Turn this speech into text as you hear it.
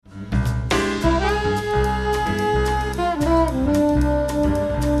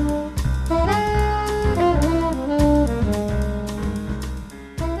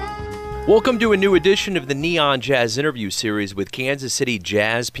Welcome to a new edition of the Neon Jazz interview series with Kansas City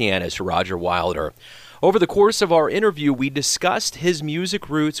jazz pianist Roger Wilder. Over the course of our interview, we discussed his music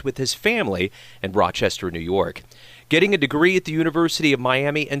roots with his family in Rochester, New York, getting a degree at the University of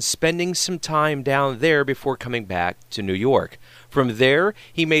Miami and spending some time down there before coming back to New York. From there,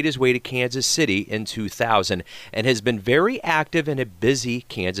 he made his way to Kansas City in 2000 and has been very active in a busy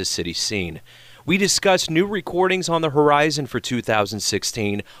Kansas City scene. We discussed new recordings on the horizon for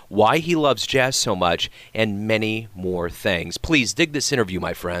 2016, why he loves jazz so much, and many more things. Please dig this interview,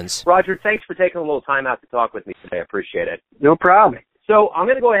 my friends. Roger, thanks for taking a little time out to talk with me today. I appreciate it. No problem. So I'm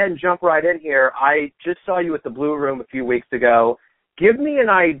going to go ahead and jump right in here. I just saw you at the Blue Room a few weeks ago. Give me an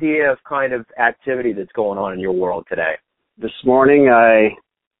idea of kind of activity that's going on in your world today. This morning I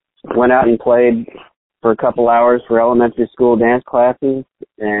went out and played for a couple hours for elementary school dance classes,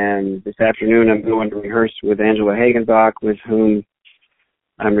 and this afternoon I'm going to rehearse with Angela Hagenbach, with whom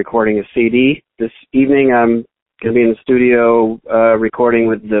I'm recording a CD. This evening I'm going to be in the studio recording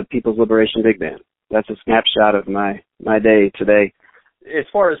with the People's Liberation Big Band. That's a snapshot of my day today. As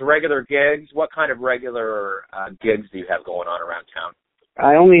far as regular gigs, what kind of regular gigs do you have going on around town?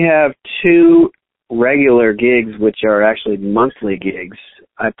 I only have two regular gigs, which are actually monthly gigs.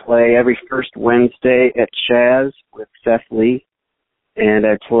 I play every first Wednesday at Chaz with Seth Lee, and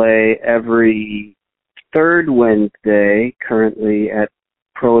I play every third Wednesday currently at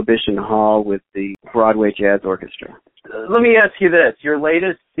Prohibition Hall with the Broadway Jazz Orchestra. Let me ask you this. Your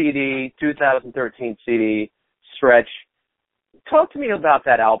latest CD, 2013 CD, Stretch, talk to me about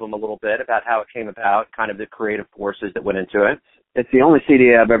that album a little bit, about how it came about, kind of the creative forces that went into it. It's the only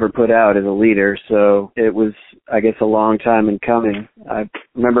CD I've ever put out as a leader, so it was, I guess, a long time in coming. I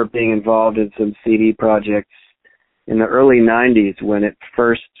remember being involved in some CD projects in the early 90s when it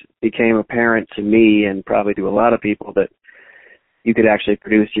first became apparent to me, and probably to a lot of people, that you could actually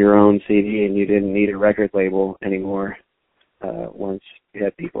produce your own CD and you didn't need a record label anymore. Once you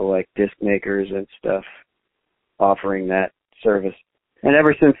had people like disc makers and stuff offering that service. And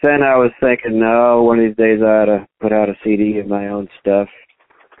ever since then, I was thinking, no, one of these days I ought to put out a CD of my own stuff.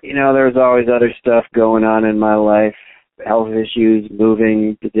 You know, there's always other stuff going on in my life, health issues,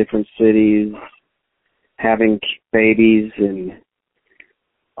 moving to different cities, having babies and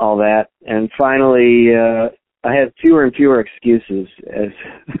all that. And finally, I had fewer and fewer excuses as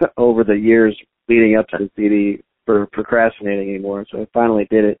over the years leading up to the CD for procrastinating anymore. So I finally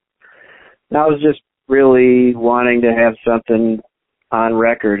did it. And I was just really wanting to have something on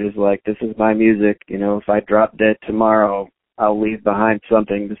record, is like, this is my music. You know, if I drop dead tomorrow, I'll leave behind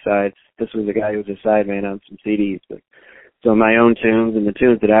something besides, this was a guy who was a sideman on some CDs. But so my own tunes and the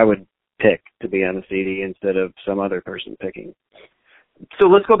tunes that I would pick to be on a CD instead of some other person picking. So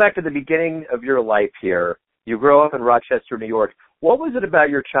let's go back to the beginning of your life here. You grew up in Rochester, New York. What was it about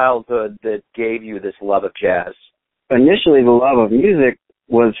your childhood that gave you this love of jazz? Initially, the love of music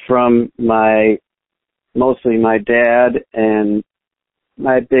was from mostly my dad and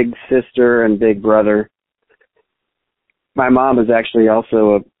my big sister and big brother. My mom was actually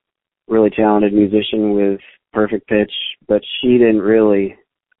also a really talented musician with perfect pitch, but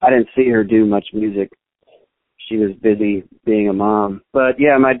I didn't see her do much music. She was busy being a mom. But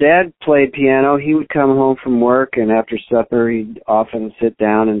yeah, my dad played piano. He would come home from work, and after supper, he'd often sit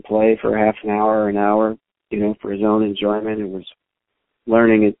down and play for half an hour or an hour, you know, for his own enjoyment, and was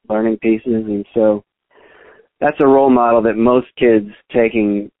learning pieces. And so that's a role model that most kids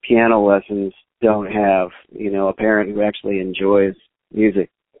taking piano lessons don't have, you know, a parent who actually enjoys music.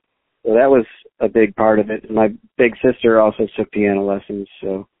 So that was a big part of it. My big sister also took piano lessons,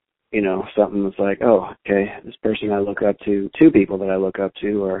 so, you know, something was like, oh, okay, this person I look up to, two people that I look up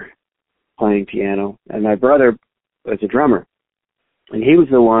to are playing piano. And my brother was a drummer, and he was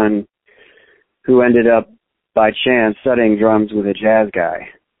the one who ended up, by chance, studying drums with a jazz guy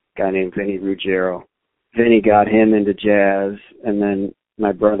named Vinny Ruggiero. Vinny got him into jazz, and then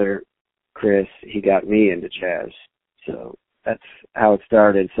my brother, Chris, he got me into jazz. So that's how it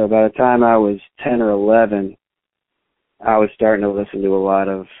started. So by the time I was 10 or 11, I was starting to listen to a lot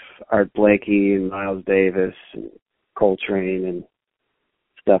of Art Blakey and Miles Davis and Coltrane and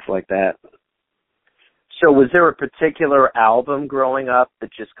stuff like that. So was there a particular album growing up that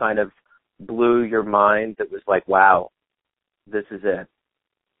just kind of blew your mind, that was like, wow, this is it?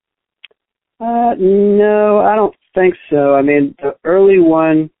 No, I don't think so. I mean, the early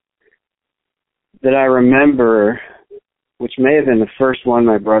one that I remember, which may have been the first one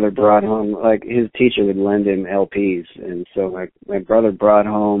my brother brought home, like his teacher would lend him LPs, and so my brother brought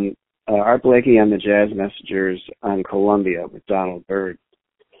home Art Blakey and the Jazz Messengers on Columbia with Donald Byrd,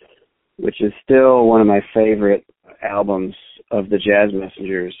 which is still one of my favorite albums of the Jazz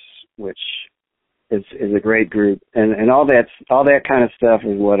Messengers. which is a great group, and all that kind of stuff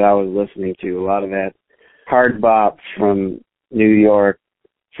is what I was listening to. A lot of that hard bop from New York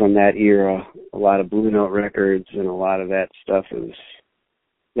from that era, a lot of Blue Note records, and a lot of that stuff is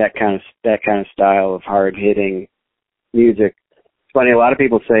that kind of style of hard hitting music. It's funny, a lot of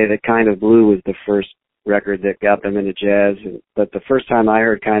people say that Kind of Blue was the first record that got them into jazz, but the first time I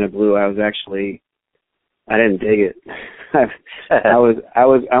heard Kind of Blue, I didn't dig it. I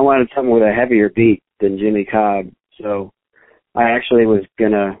wanted something with a heavier beat than Jimmy Cobb, so I actually was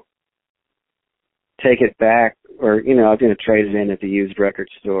gonna take it back, or I was gonna trade it in at the used record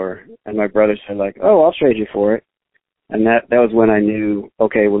store, and my brother said like, "Oh, I'll trade you for it," and that was when I knew,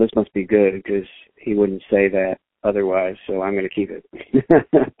 okay, well, this must be good, because he wouldn't say that otherwise, so I'm gonna keep it.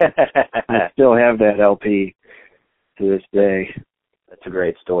 I still have that LP to this day. That's a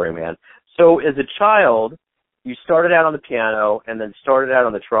great story, man. So as a child, you started out on the piano and then started out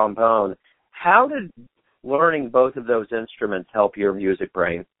on the trombone. How did learning both of those instruments help your music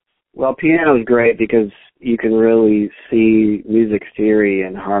brain? Well, piano is great because you can really see music theory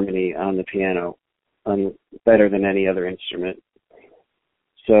and harmony on the piano better than any other instrument.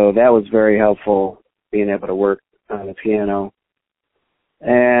 So that was very helpful, being able to work on the piano.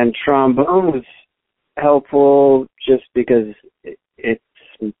 And trombone was helpful just because it's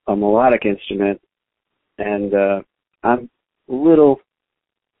a melodic instrument, and I'm a little,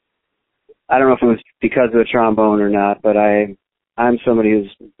 I don't know if it was because of the trombone or not, but I'm somebody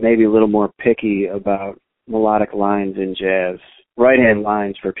who's maybe a little more picky about melodic lines in jazz. Right-hand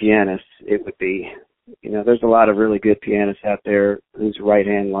lines for pianists, it would be. There's a lot of really good pianists out there whose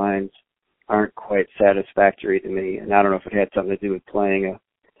right-hand lines aren't quite satisfactory to me, and I don't know if it had something to do with playing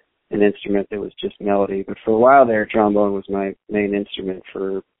an instrument that was just melody. But for a while there, trombone was my main instrument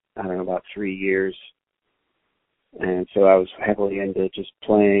for, I don't know, about 3 years. And so I was heavily into just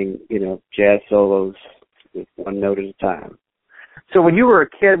playing, jazz solos with one note at a time. So when you were a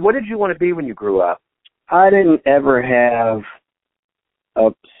kid, what did you want to be when you grew up? I didn't ever have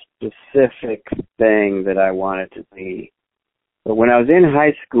a specific thing that I wanted to be. But when I was in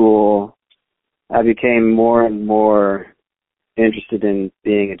high school, I became more and more interested in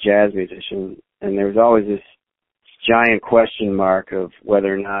being a jazz musician. And there was always this giant question mark of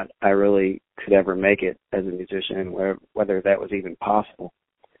whether or not I really could ever make it as a musician, whether that was even possible.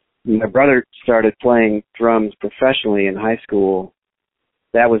 My brother started playing drums professionally in high school.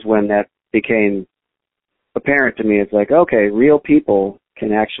 That was when that became apparent to me. It's like, okay, real people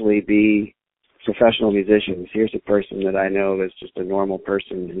can actually be professional musicians. Here's a person that I know that's just a normal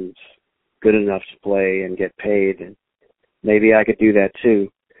person who's good enough to play and get paid, and maybe I could do that too.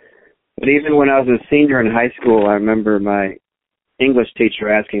 But even when I was a senior in high school, I remember my English teacher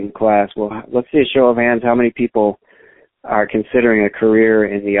asking the class, well, let's see a show of hands, how many people are considering a career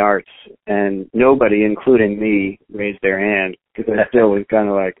in the arts? And nobody, including me, raised their hand, because I still was kind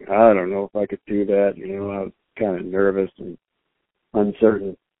of like, I don't know if I could do that. I was kind of nervous and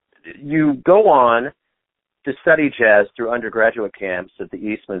uncertain. You go on to study jazz through undergraduate camps at the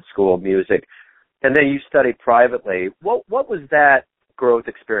Eastman School of Music, and then you studied privately. What was that growth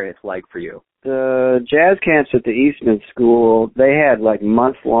experience like for you? The jazz camps at the Eastman School, they had like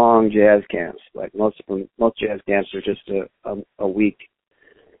month-long jazz camps. Like most jazz camps are just a week.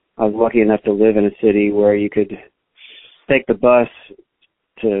 I was lucky enough to live in a city where you could take the bus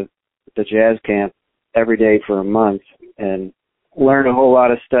to the jazz camp every day for a month and learn a whole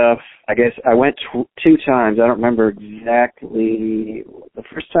lot of stuff. I guess I went 2 times. I don't remember exactly. The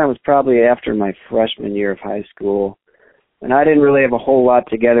first time was probably after my freshman year of high school. And I didn't really have a whole lot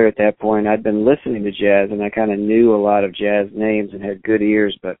together at that point. I'd been listening to jazz, and I kind of knew a lot of jazz names and had good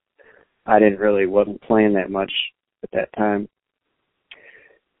ears, but I wasn't playing that much at that time.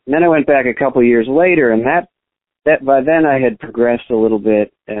 And then I went back a couple years later, and that by then I had progressed a little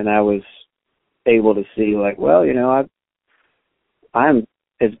bit, and I was able to see, like, well, I'm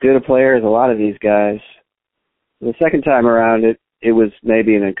as good a player as a lot of these guys. The second time around, it was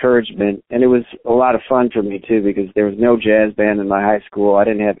maybe an encouragement, and it was a lot of fun for me, too, because there was no jazz band in my high school. I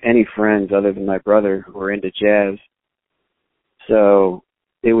didn't have any friends other than my brother who were into jazz. So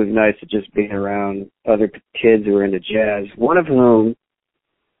it was nice to just be around other kids who were into jazz, one of whom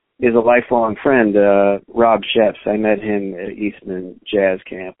is a lifelong friend, Rob Sheps. I met him at Eastman Jazz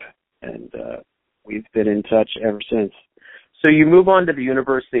Camp, and we've been in touch ever since. So you move on to the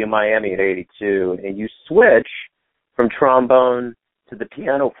University of Miami at 82, and you switch from trombone to the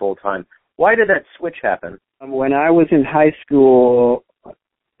piano full-time. Why did that switch happen? When I was in high school,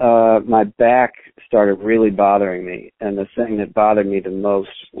 my back started really bothering me, and the thing that bothered me the most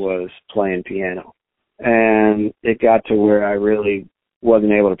was playing piano. And it got to where I really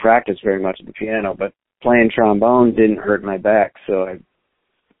wasn't able to practice very much at the piano, but playing trombone didn't hurt my back, so I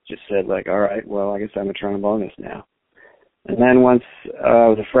just said, like, all right, well, I guess I'm a trombonist now. And then once I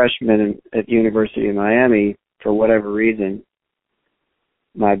was a freshman at University of Miami, for whatever reason,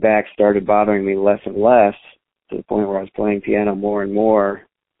 my back started bothering me less and less, to the point where I was playing piano more and more.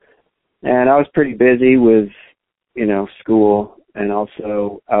 And I was pretty busy with, school, and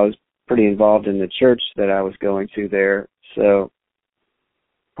also I was pretty involved in the church that I was going to there. So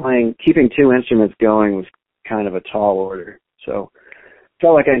keeping two instruments going was kind of a tall order. So I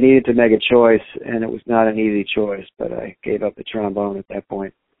felt like I needed to make a choice, and it was not an easy choice, but I gave up the trombone at that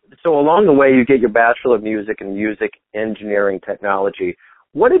point. So along the way, you get your Bachelor of Music in Music Engineering Technology.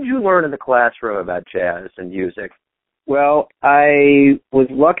 What did you learn in the classroom about jazz and music? Well, I was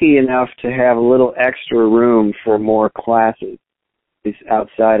lucky enough to have a little extra room for more classes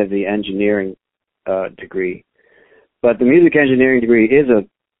outside of the engineering degree. But the music engineering degree is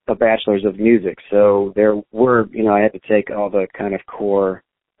a bachelor's of music, so there were, I had to take all the kind of core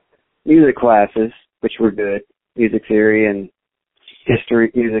music classes, which were good, music theory and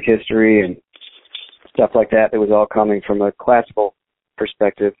history, music history and stuff like that. It was all coming from a classical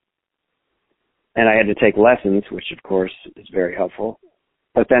perspective. And I had to take lessons, which of course is very helpful.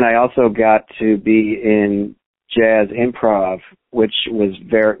 But then I also got to be in jazz improv, which was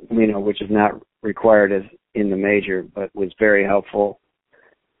which is not required as in the major, but was very helpful.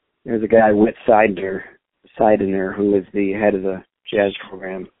 There's a guy, Whit Seidener, who was the head of the jazz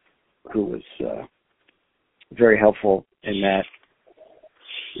program, who was very helpful in that.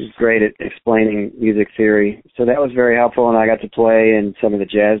 He was great at explaining music theory. So that was very helpful, and I got to play in some of the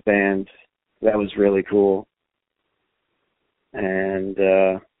jazz bands. That was really cool. And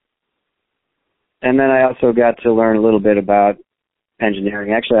then I also got to learn a little bit about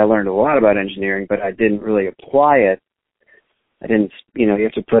engineering. Actually, I learned a lot about engineering, but I didn't really apply it. I didn't, you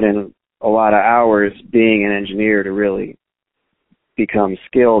have to put in a lot of hours being an engineer to really become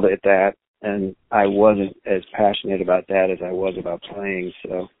skilled at that, and I wasn't as passionate about that as I was about playing.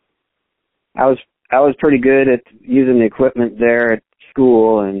 So I was pretty good at using the equipment there at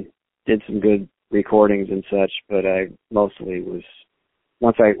school and did some good recordings and such, but I mostly was,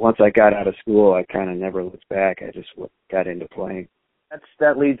 once I got out of school, I kind of never looked back. I just got into playing.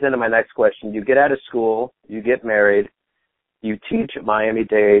 That leads into my next question. You get out of school, you get married, you teach at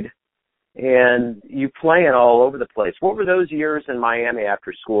Miami-Dade, and you play it all over the place. What were those years in Miami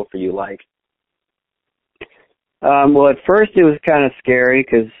after school for you like? Well, at first it was kind of scary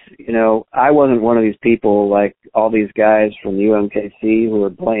because, I wasn't one of these people like all these guys from UMKC who were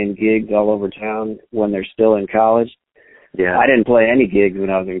playing gigs all over town when they're still in college. Yeah. I didn't play any gigs when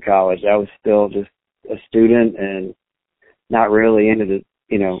I was in college. I was still just a student and not really into the,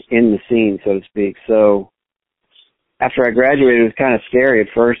 in the scene, so to speak. So after I graduated, it was kind of scary at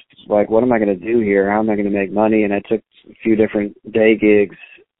first. Like, what am I going to do here? How am I going to make money? And I took a few different day gigs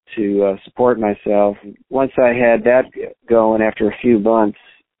to support myself. Once I had that going after a few months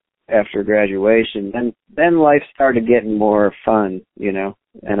after graduation, then life started getting more fun,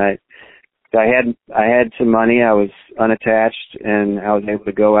 and I had some money. I was unattached, and I was able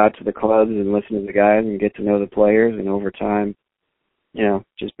to go out to the clubs and listen to the guys and get to know the players, and over time,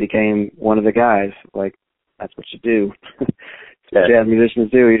 just became one of the guys. Like, that's what you do. That's what jazz musicians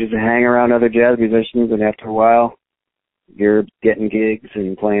do. You just hang around other jazz musicians, and after a while, you're getting gigs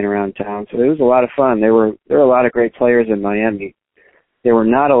and playing around town. So it was a lot of fun. There were a lot of great players in Miami. There were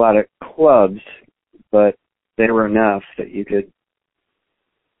not a lot of clubs, but there were enough that you could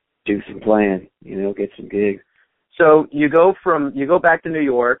do some playing, get some gigs. So you go back to New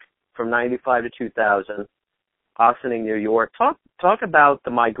York from 95 to 2000, Ossining, New York. Talk about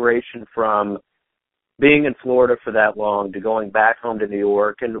the migration from being in Florida for that long to going back home to New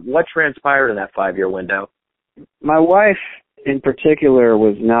York, and what transpired in that 5-year window? My wife, in particular,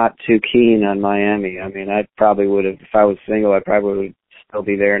 was not too keen on Miami. I mean, I probably would have, if I was single, I probably would still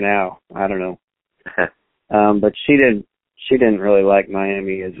be there now. I don't know. But she didn't really like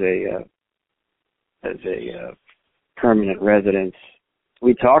Miami as a permanent residence.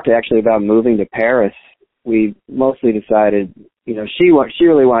 We talked actually about moving to Paris. We mostly decided, she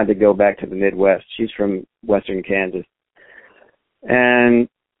really wanted to go back to the Midwest. She's from Western Kansas. And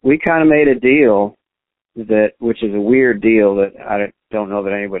we kind of made a deal which is a weird deal that I don't know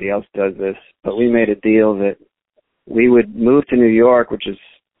that anybody else does this, but we made a deal that we would move to New York, which is,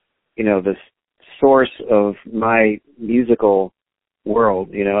 the source of my musical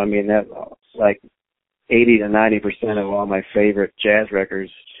world. That like 80 to 90% of all my favorite jazz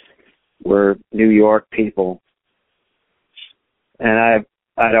records were New York people. And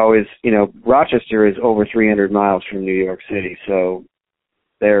I'd always, Rochester is over 300 miles from New York City, so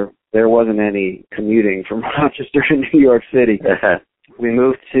there wasn't any commuting from Rochester to New York City. We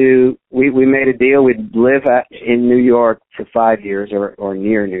made a deal. We'd live in New York for 5 years or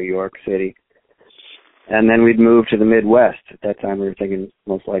near New York City. And then we'd move to the Midwest. At that time we were thinking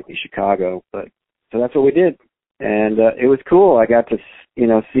most likely Chicago. So that's what we did. And it was cool. I got to,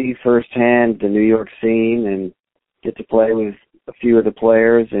 see firsthand the New York scene and get to play with a few of the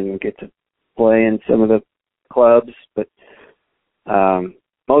players and get to play in some of the clubs. But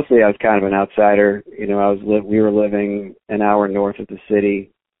mostly I was kind of an outsider. We were living an hour north of the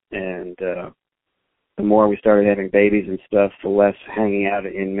city, and the more we started having babies and stuff, the less hanging out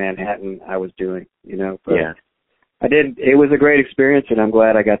in Manhattan I was doing, But yeah. I did. It was a great experience, and I'm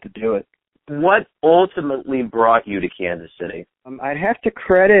glad I got to do it. What ultimately brought you to Kansas City? I'd have to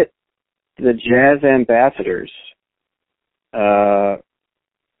credit the Jazz Ambassadors,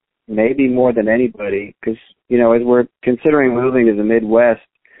 maybe more than anybody, because, as we're considering moving to the Midwest,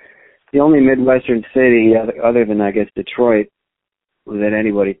 the only Midwestern city, other than, I guess, Detroit, that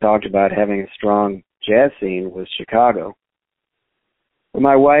anybody talked about having a strong jazz scene was Chicago. But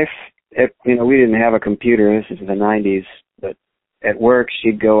my wife, we didn't have a computer. This is the 90s, but at work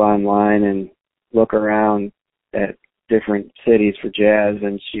she'd go online and look around at different cities for jazz,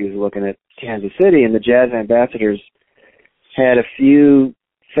 and she was looking at Kansas City, and the Jazz Ambassadors had a few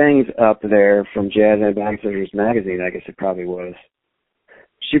things up there from Jazz Ambassadors magazine, I guess it probably was.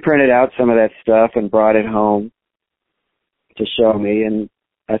 She printed out some of that stuff and brought it home to show me, and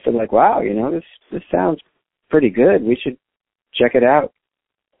I said, wow, this sounds pretty good. We should check it out.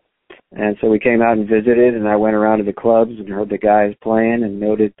 And so we came out and visited, and I went around to the clubs and heard the guys playing and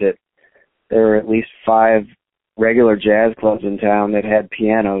noted that there were at least 5 regular jazz clubs in town that had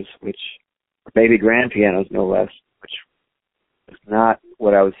pianos, baby grand pianos, no less, which was not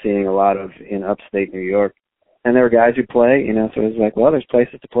what I was seeing a lot of in upstate New York. And there were guys who play, so it was there's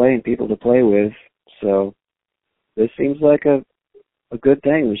places to play and people to play with. So this seems like a good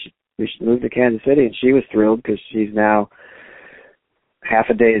thing. We should move to Kansas City. And she was thrilled because she's now half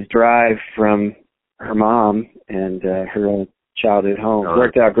a day's drive from her mom and her own childhood home. It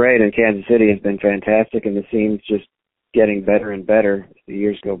worked out great, and Kansas City has been fantastic, and the scene's just getting better and better as the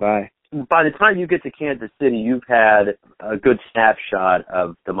years go by. By the time you get to Kansas City, you've had a good snapshot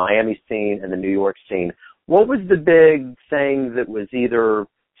of the Miami scene and the New York scene. What was the big thing that was either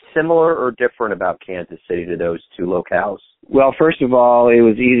similar or different about Kansas City to those two locales? Well, first of all, it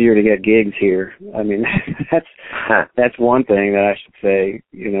was easier to get gigs here. I mean, that's one thing that I should say.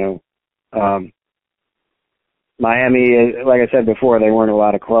 Miami, like I said before, there weren't a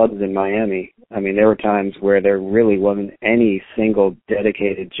lot of clubs in Miami. I mean, there were times where there really wasn't any single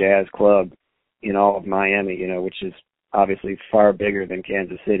dedicated jazz club in all of Miami, which is obviously far bigger than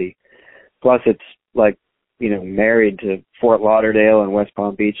Kansas City. Plus, it's married to Fort Lauderdale and West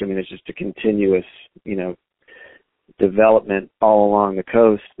Palm Beach. I mean, it's just a continuous, development all along the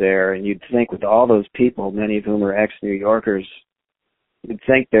coast there. And you'd think with all those people, many of whom are ex-New Yorkers, you'd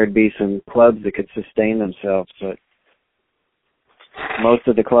think there'd be some clubs that could sustain themselves, but most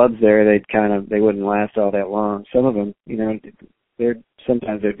of the clubs there, they wouldn't last all that long. Some of them,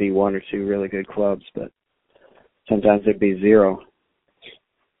 sometimes there'd be 1 or 2 really good clubs, but sometimes there'd be 0.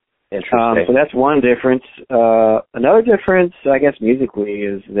 Interesting. So that's one difference. Another difference, I guess, musically,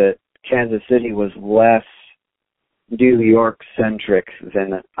 is that Kansas City was less New York-centric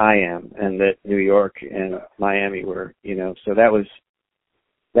than I am, and that New York and Miami were, so that was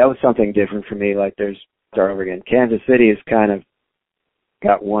something different for me. Start over again. Kansas City has kind of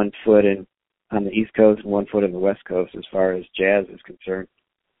got 1 foot on the East Coast and 1 foot on the West Coast as far as jazz is concerned.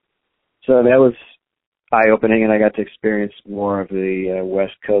 So that was eye-opening, and I got to experience more of the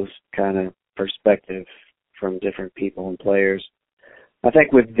West Coast kind of perspective from different people and players. I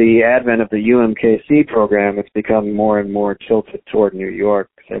think with the advent of the UMKC program, it's become more and more tilted toward New York.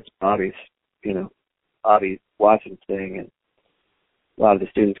 That's Bobby Watson's thing, and a lot of the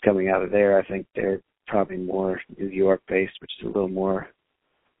students coming out of there, I think they're probably more New York-based, which is a little more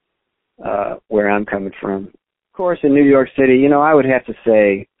where I'm coming from. Of course, in New York City, I would have to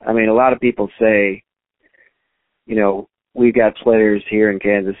say, a lot of people say, we've got players here in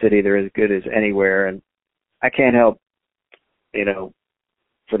Kansas City, they're as good as anywhere, and I can't help,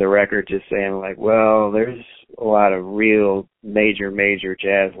 for the record, just saying there's a lot of real major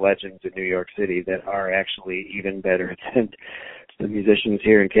jazz legends in New York City that are actually even better than the musicians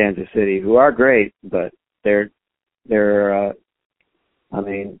here in Kansas City, who are great, but there's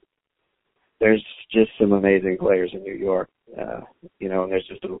just some amazing players in New York, and there's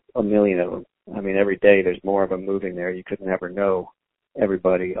just a million of them. Every day there's more of them moving there. You could never know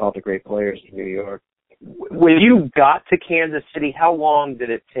everybody, all the great players in New York. When you got to Kansas City, how long did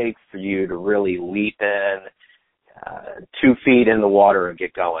it take for you to really leap in, 2 feet in the water and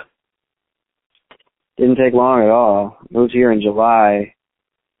get going? Didn't take long at all. Moved here in July,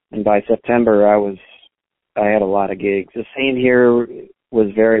 and by September I had a lot of gigs. The scene here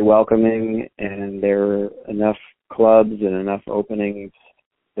was very welcoming, and there were enough clubs and enough openings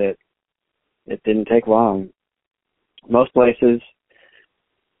that it didn't take long. Most places,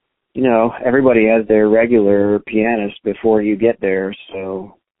 you know, everybody has their regular pianist before you get there,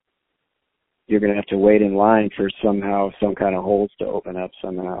 so you're going to have to wait in line for some kind of holes to open up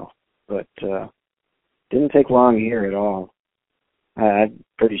somehow. But didn't take long here at all. I'm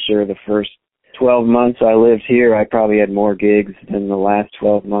pretty sure the first 12 months I lived here, I probably had more gigs than the last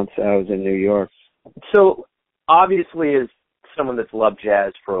 12 months I was in New York. So obviously, as someone that's loved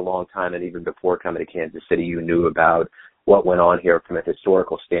jazz for a long time, and even before coming to Kansas City, you knew about what went on here from a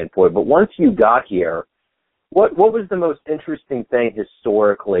historical standpoint. But once you got here, what was the most interesting thing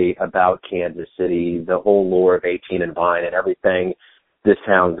historically about Kansas City, the whole lore of 18 and Vine and everything this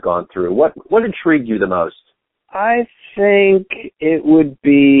town's gone through? What intrigued you the most? I think it would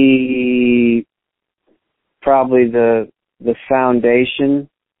be probably the foundation.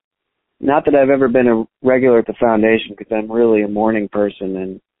 Not that I've ever been a regular at the foundation, because I'm really a morning person,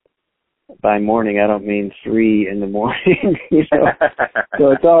 and by morning I don't mean 3 in the morning, you know.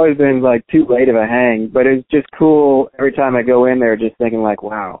 So it's always been like too late of a hang, but it's just cool every time I go in there, just thinking like,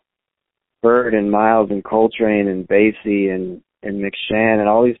 wow, Bird and Miles and Coltrane and Basie and McShann and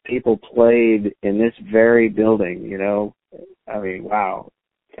all these people played in this very building, you know. I mean, wow.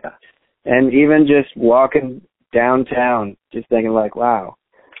 Yeah. And even just walking downtown, just thinking like, wow,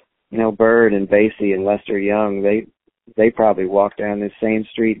 you know, Bird and Basie and Lester Young, they probably walked down this same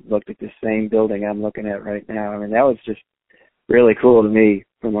street, looked at the same building I'm looking at right now. I mean, that was just really cool to me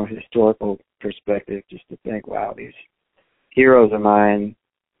from a historical perspective, just to think, wow, these heroes of mine,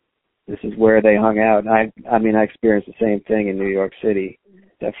 this is where they hung out. And I mean, I experienced the same thing in New York City,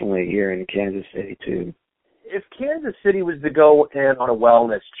 definitely here in Kansas City too. If Kansas City was to go in on a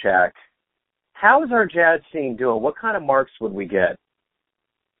wellness check, how is our jazz scene doing? What kind of marks would we get?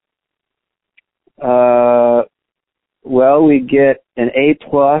 Well, we get an A+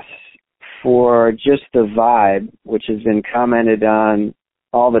 for just the vibe, which has been commented on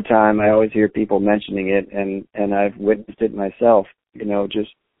all the time. I always hear people mentioning it, and I've witnessed it myself. You know, just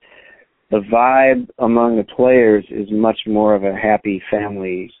the vibe among the players is much more of a happy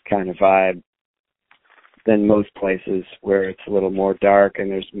family kind of vibe than most places where it's a little more dark and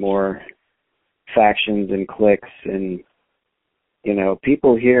there's more factions and cliques. And, you know,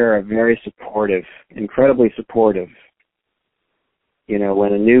 people here are very supportive, incredibly supportive. You know,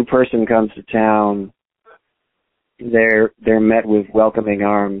 when a new person comes to town, they're met with welcoming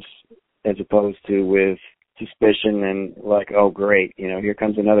arms as opposed to with suspicion and like, oh great, you know, here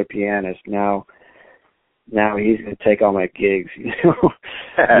comes another pianist. Now he's going to take all my gigs. You know,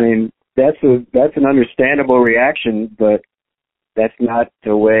 I mean, that's an understandable reaction, but that's not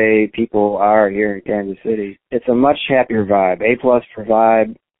the way people are here in Kansas City. It's a much happier vibe. A+ for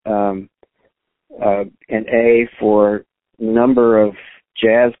vibe, an A for number of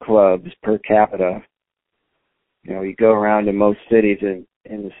jazz clubs per capita. You know, you go around to most cities in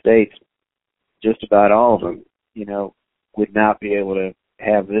the States, just about all of them, you know, would not be able to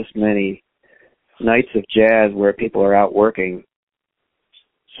have this many nights of jazz where people are out working.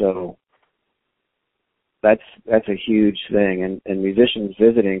 So that's a huge thing, and musicians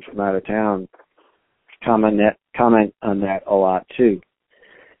visiting from out of town comment on that a lot too.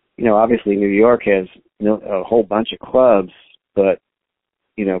 You know, obviously New York has a whole bunch of clubs, but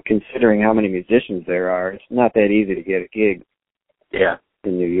you know, considering how many musicians there are, it's not that easy to get a gig. Yeah,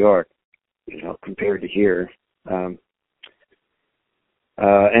 in New York, you know, compared to here.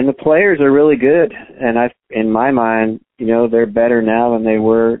 And the players are really good, and in my mind, you know, they're better now than they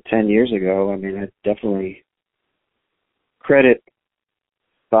were 10 years ago. I mean, I definitely credit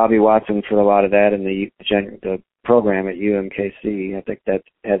Bobby Watson for a lot of that and the program at UMKC. I think that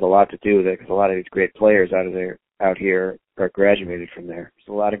has a lot to do with it, because a lot of these great players out here are graduated from there.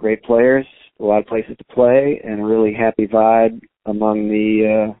 There's a lot of great players, a lot of places to play, and a really happy vibe among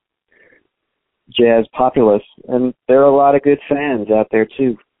the jazz populace. And there are a lot of good fans out there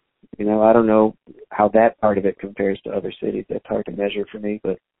too. You know, I don't know how that part of it compares to other cities. That's hard to measure for me,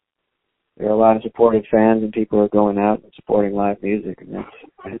 but there are a lot of supportive fans, and people are going out and supporting live music, and that's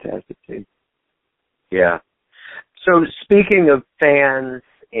fantastic too. Yeah. So speaking of fans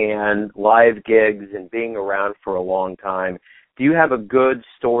and live gigs and being around for a long time, do you have a good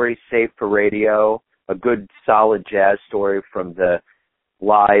story safe for radio, a good solid jazz story from the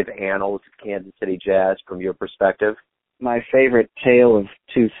live annals of Kansas City jazz from your perspective? My favorite tale of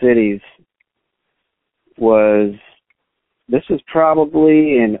two cities was, this was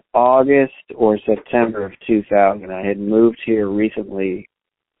probably in August or September of 2000. I had moved here recently.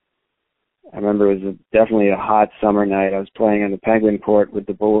 I remember it was definitely a hot summer night. I was playing on the Penguin Court with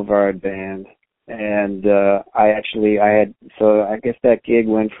the Boulevard Band. And I guess that gig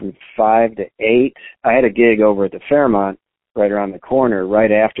went from 5 to 8. I had a gig over at the Fairmont right around the corner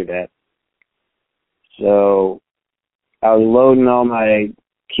right after that. So I was loading all my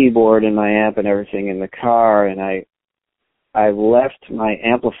keyboard and my amp and everything in the car, and I left my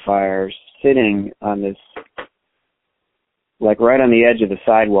amplifier sitting on this, like right on the edge of the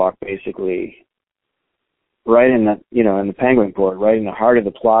sidewalk, basically, right in the, in the Penguin Court, right in the heart of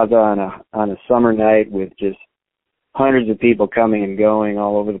the plaza on a summer night with just hundreds of people coming and going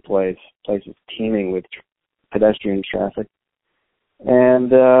all over the place. The place was teeming with pedestrian traffic.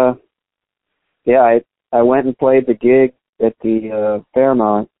 And, I went and played the gig at the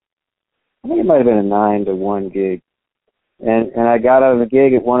Fairmont. I think it might have been a 9 to 1 gig. And I got out of the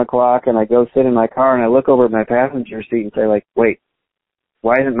gig at 1 o'clock, and I go sit in my car, and I look over at my passenger seat and say, like, wait,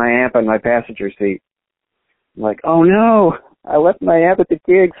 why isn't my amp on my passenger seat? I'm like, oh no, I left my amp at the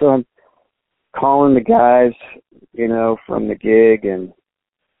gig. So I'm calling the guys, from the gig, and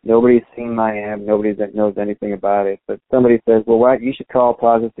nobody's seen my amp. Nobody that knows anything about it. But somebody says, well, you should call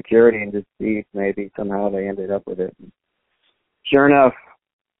Plaza Security and just see if maybe somehow they ended up with it. Sure enough,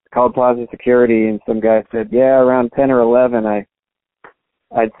 called Plaza Security, and some guy said, yeah, around 10 or 11,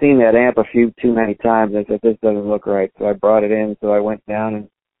 I'd seen that amp a few too many times. I said, this doesn't look right. So I brought it in. So I went down and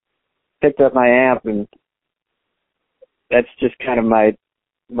picked up my amp, and that's just kind of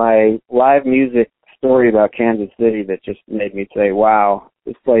my live music story about Kansas City that just made me say, wow,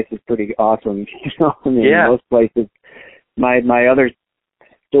 this place is pretty awesome. Yeah. Most places. My other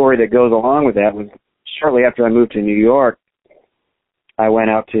story that goes along with that was shortly after I moved to New York, I went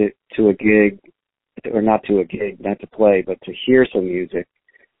out to a gig, or not to play, but to hear some music,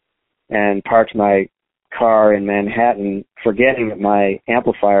 and parked my car in Manhattan, forgetting that my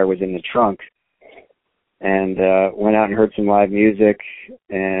amplifier was in the trunk, and went out and heard some live music,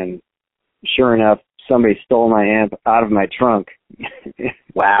 and sure enough, somebody stole my amp out of my trunk.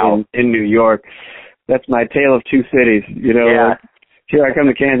 Wow. in New York. That's my tale of two cities, Yeah. Like, here I come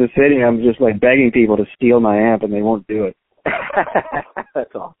to Kansas City, I'm just like begging people to steal my amp, and they won't do it.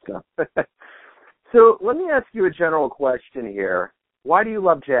 That's awesome. So let me ask you a general question here. Why do you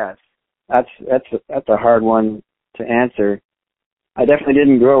love jazz? That's a hard one to answer. I definitely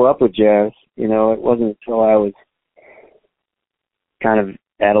didn't grow up with jazz. It wasn't until I was kind of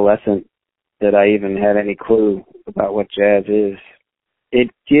adolescent that I even had any clue about what jazz is. It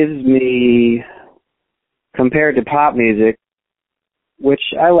gives me, compared to pop music, which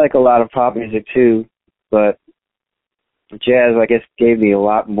I like a lot of pop music too, but jazz, I guess, gave me a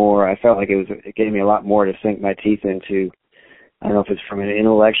lot more. I felt like it gave me a lot more to sink my teeth into. I don't know if it's from an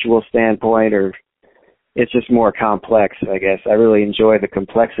intellectual standpoint or it's just more complex, I guess. I really enjoy the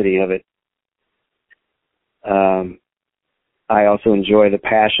complexity of it. I also enjoy the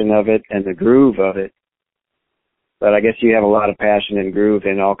passion of it and the groove of it. But I guess you have a lot of passion and groove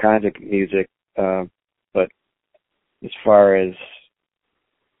in all kinds of music. But as far as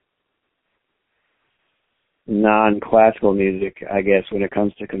non-classical music, I guess, when it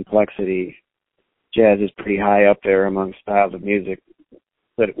comes to complexity, jazz is pretty high up there among styles of music.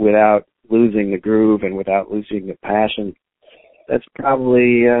 But without losing the groove and without losing the passion, that's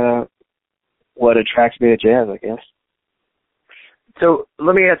probably what attracts me to jazz, I guess. So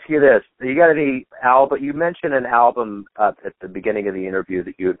let me ask you this. You got any album? You mentioned an album at the beginning of the interview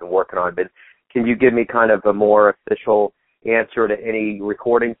that you had been working on, but can you give me kind of a more official answer to any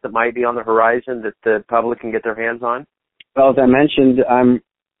recordings that might be on the horizon that the public can get their hands on? Well, as I mentioned,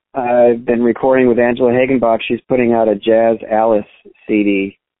 I've been recording with Angela Hagenbach. She's putting out a Jazz Alice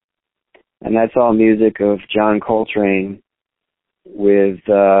CD, and that's all music of John Coltrane with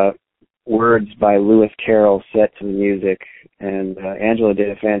words by Lewis Carroll set to the music. And Angela did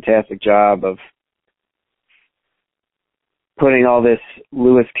a fantastic job of putting all this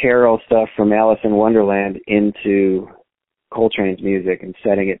Lewis Carroll stuff from Alice in Wonderland into Coltrane's music and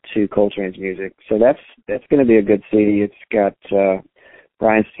setting it to Coltrane's music. So that's going to be a good CD. It's got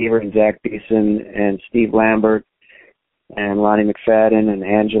Brian Stevert and Zach Beeson and Steve Lambert and Lonnie McFadden, and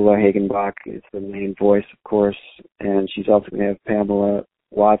Angela Hagenbach is the main voice, of course. And she's also going to have Pamela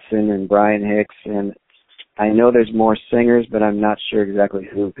Watson and Brian Hicks, and I know there's more singers, but I'm not sure exactly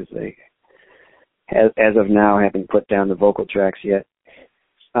who, because they, as of now, haven't put down the vocal tracks yet.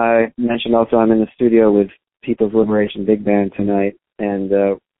 I mentioned also I'm in the studio with People's Liberation Big Band tonight,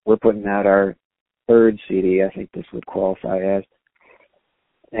 and we're putting out our third CD. I think this would qualify as,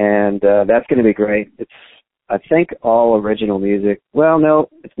 and that's going to be great. It's, I think, all original music. Well, no,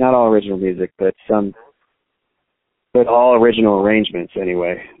 it's not all original music, but all original arrangements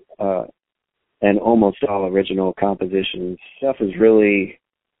anyway, and almost all original compositions. Stuff is really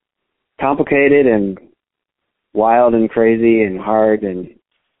complicated and wild and crazy and hard, and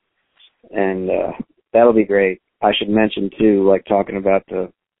that'll be great. I should mention too, like talking about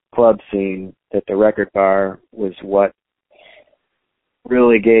the club scene, that the Record Bar was what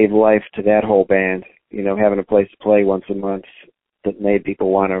really gave life to that whole band. You know, having a place to play once a month that made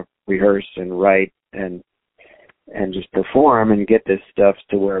people want to rehearse and write and just perform and get this stuff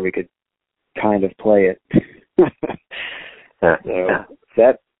to where we could kind of play it. So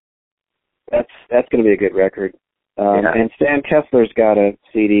that's going to be a good record. And Stan Kessler's got a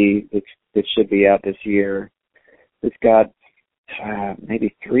CD that should be out this year. It's got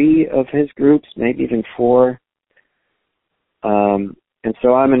maybe 3 of his groups, maybe even 4. And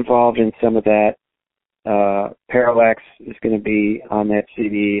so I'm involved in some of that. Parallax is going to be on that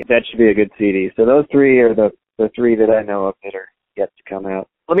CD. That should be a good CD. So those 3 are the 3 that I know of that are yet to come out.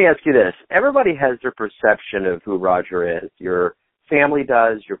 Let me ask you this. Everybody has their perception of who Roger is. Your family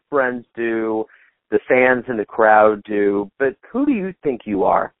does, your friends do, the fans in the crowd do, but who do you think you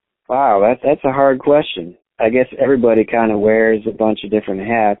are? Wow, that's a hard question. I guess everybody kind of wears a bunch of different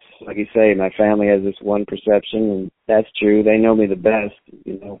hats. Like you say, my family has this one perception, and that's true. They know me the best,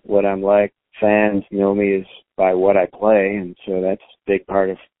 you know, what I'm like. Fans know me is by what I play, and so that's a big part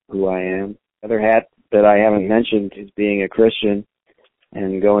of who I am. Other hat that I haven't mentioned is being a Christian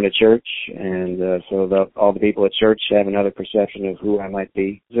and going to church, and so all the people at church have another perception of who I might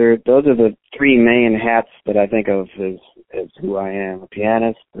be. Those are the 3 main hats that I think of as who I am: a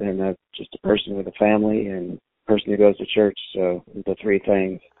pianist, and just a person with a family, and a person who goes to church. So the 3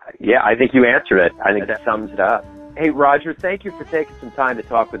 things. Yeah, I think you answered it. I think that sums it up. Hey, Roger, thank you for taking some time to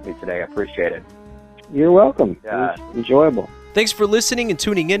talk with me today. I appreciate it. You're welcome. It was enjoyable. Thanks for listening and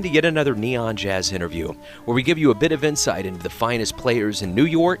tuning in to yet another Neon Jazz interview, where we give you a bit of insight into the finest players in New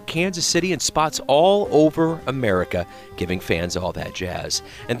York, Kansas City, and spots all over America, giving fans all that jazz.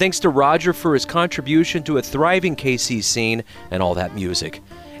 And thanks to Roger for his contribution to a thriving KC scene and all that music.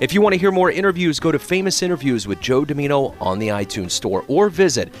 If you want to hear more interviews, go to Famous Interviews with Joe Dimino on the iTunes Store, or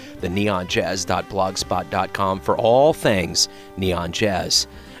visit the neonjazz.blogspot.com for all things Neon Jazz.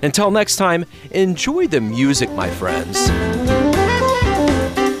 Until next time, enjoy the music, my friends.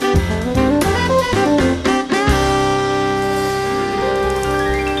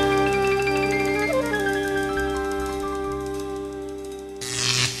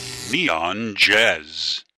 Neon Jazz.